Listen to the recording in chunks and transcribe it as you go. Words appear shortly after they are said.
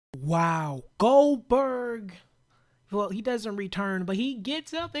Wow. Goldberg. Well, he doesn't return, but he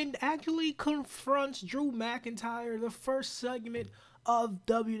gets up and actually confronts Drew McIntyre, the first segment of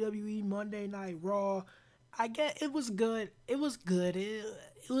WWE Monday Night Raw. I get it was good. It was good. It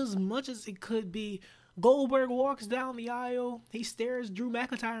was as much as it could be. Goldberg walks down the aisle. He stares Drew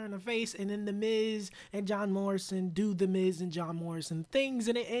McIntyre in the face, and then The Miz and John Morrison do The Miz and John Morrison things,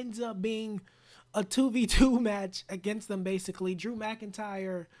 and it ends up being a 2v2 match against them, basically. Drew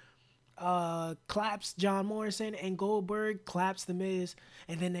McIntyre claps John Morrison, and Goldberg claps The Miz,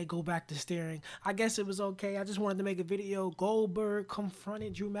 and then they go back to staring. I guess it was okay. I just wanted to make a video. Goldberg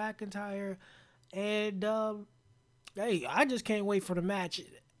confronted Drew McIntyre, and hey, I just can't wait for the match.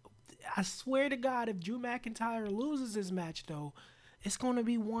 I swear to God, if Drew McIntyre loses his match, though, it's going to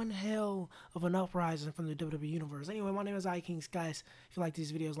be one hell of an uprising from the WWE Universe. Anyway, my name is iKings, guys. If you like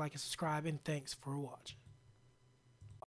these videos, like and subscribe, and thanks for watching.